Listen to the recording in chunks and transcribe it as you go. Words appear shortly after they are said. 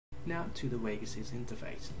Now to the Vegas'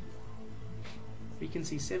 interface. We can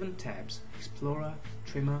see 7 tabs: Explorer,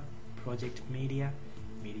 Trimmer, Project Media,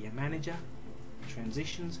 Media Manager,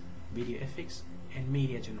 Transitions, Video Effects, and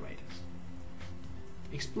Media Generators.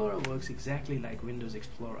 Explorer works exactly like Windows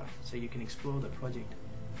Explorer, so you can explore the project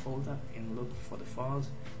folder and look for the files.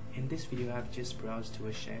 In this video I've just browsed to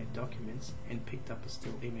a shared documents and picked up a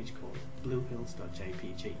still image called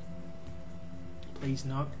bluehills.jpg. Please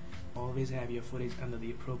note, always have your footage under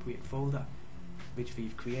the appropriate folder which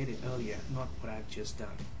we've created earlier, not what I've just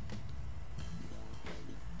done.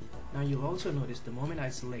 Now you'll also notice the moment I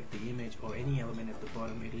select the image or any element at the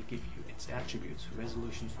bottom, it'll give you its attributes,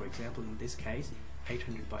 resolution, for example in this case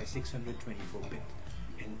 800 by 600 24-bit,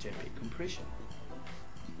 and JPEG compression.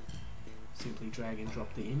 Simply drag and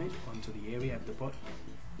drop the image onto the area at the bottom.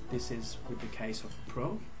 This is with the case of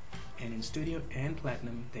Pro, and in Studio and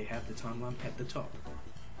Platinum they have the timeline at the top.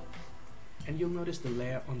 And you'll notice the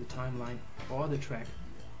layer on the timeline or the track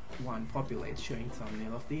 1 populates showing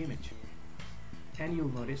thumbnail of the image. And you'll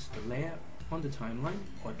notice the layer on the timeline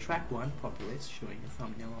or track 1 populates showing a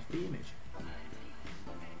thumbnail of the image.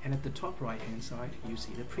 And at the top right hand side you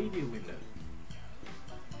see the preview window.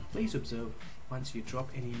 Please observe, once you drop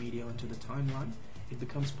any media onto the timeline, it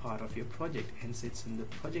becomes part of your project and sits in the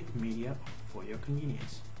project media for your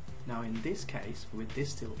convenience. Now in this case, with this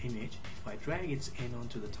still image, if I drag its end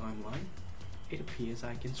onto the timeline, it appears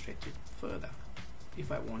I can stretch it further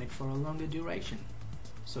if I want it for a longer duration,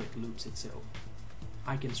 so it loops itself.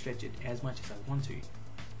 I can stretch it as much as I want to.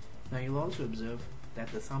 Now you'll also observe that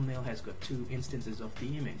the thumbnail has got 2 instances of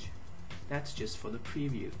the image. That's just for the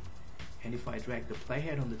preview. And if I drag the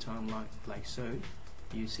playhead on the timeline like so,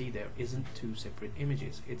 you see there isn't 2 separate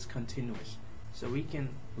images, it's continuous. So we can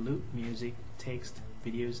loop music, text,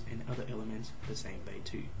 videos and other elements the same way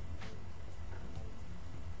too.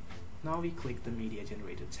 Now we click the Media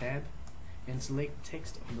Generator tab and select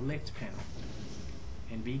text on the left panel,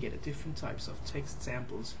 and we get a different types of text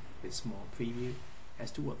samples with small preview as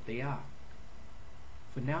to what they are.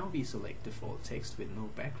 For now we select default text with no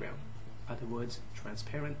background, other words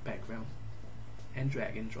transparent background, and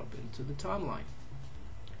drag and drop into the timeline.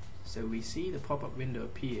 So we see the pop-up window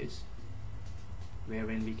appears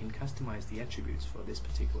wherein we can customize the attributes for this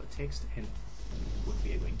particular text and what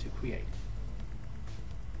we are going to create.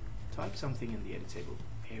 Type something in the editable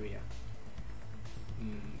area.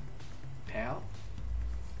 Pal,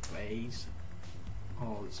 phrase,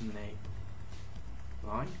 let's name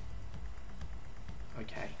line.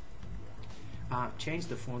 Okay. Change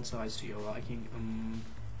the font size to your liking.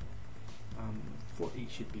 40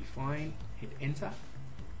 should be fine. Hit enter.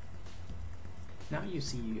 Now you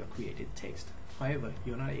see your created text. However,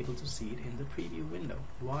 you're not able to see it in the preview window.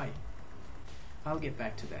 Why? I'll get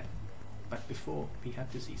back to that. But before, we have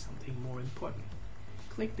to see something more important.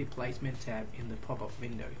 Click the Placement tab in the pop-up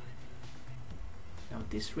window. Now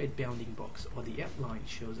this red bounding box or the outline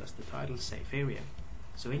shows us the title safe area.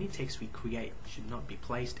 So any text we create should not be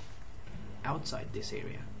placed outside this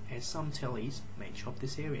area, as some tellies may chop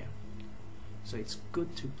this area. So it's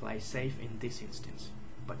good to play safe in this instance,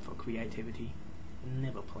 but for creativity,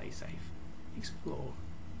 never play safe. Explore.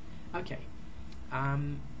 Okay.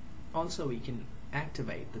 Also we can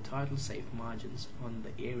activate the title safe margins on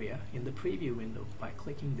the area in the preview window by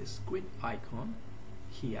clicking this grid icon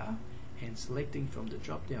here and selecting from the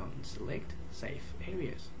drop down select safe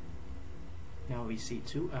areas. Now we see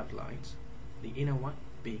 2 outlines, the inner one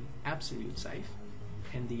being absolute safe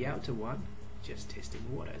and the outer one just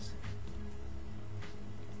testing waters.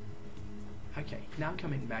 Okay, now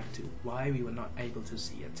coming back to why we were not able to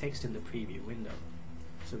see a text in the preview window.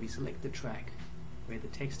 So we select the track where the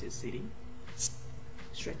text is sitting,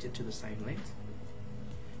 stretch it to the same length.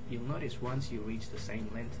 You'll notice once you reach the same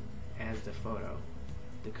length as the photo,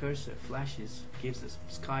 the cursor flashes, gives us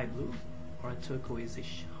sky blue or a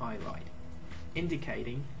turquoise-ish highlight,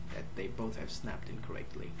 indicating that they both have snapped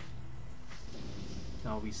incorrectly.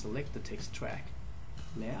 Now we select the text track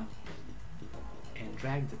layer and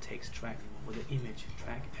drag the text track over the image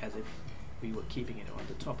track as if we were keeping it on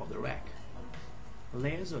the top of the rack.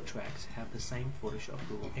 Layers or tracks have the same Photoshop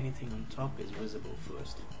rule. Anything on top is visible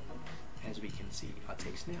first, as we can see our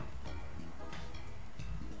text now.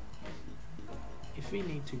 If we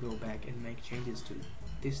need to go back and make changes to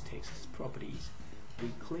this text's properties, we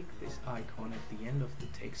click this icon at the end of the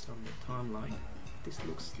text on the timeline. This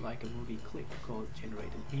looks like a movie clip called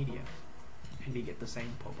Generated Media, and we get the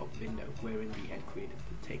same pop-up window wherein we had created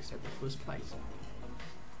the text at the first place.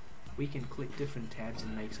 We can click different tabs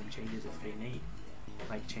and make some changes if we need,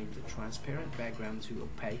 like change the transparent background to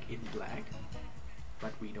opaque in black,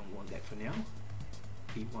 but we don't want that for now.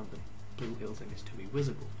 We want the Blue Hills image to be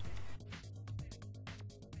visible.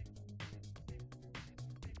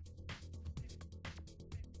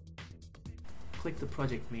 Click the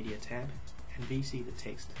Project Media tab and we see the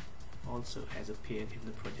text also has appeared in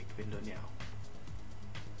the project window now.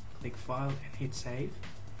 Click File and hit Save,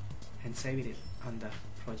 and save it under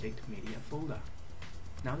Project Media folder.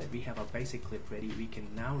 Now that we have our basic clip ready, we can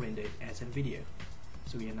now render it as a video.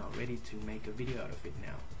 So we are now ready to make a video out of it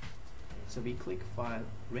now. So we click File,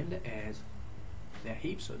 Render As. There are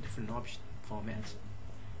heaps of different option formats.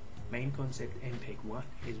 Main concept MPEG-1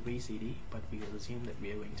 is VCD, but we will assume that we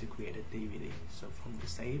are going to create a DVD. So from the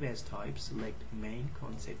Save As type, select Main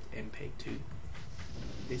Concept MPEG-2.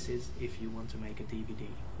 This is if you want to make a DVD.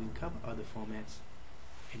 We'll cover other formats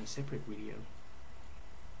in a separate video.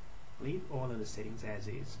 Leave all of the settings as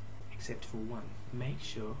is, except for one. Make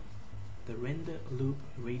sure the Render Loop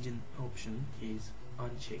Region option is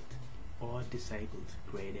unchecked or disabled,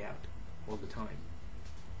 grayed out all the time.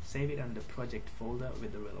 Save it under Project folder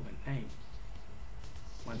with the relevant name.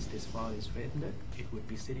 Once this file is rendered, it would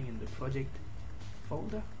be sitting in the Project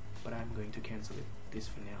folder, but I'm going to cancel this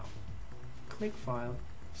for now. Click File,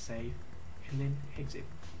 Save, and then Exit.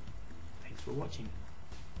 Thanks for watching.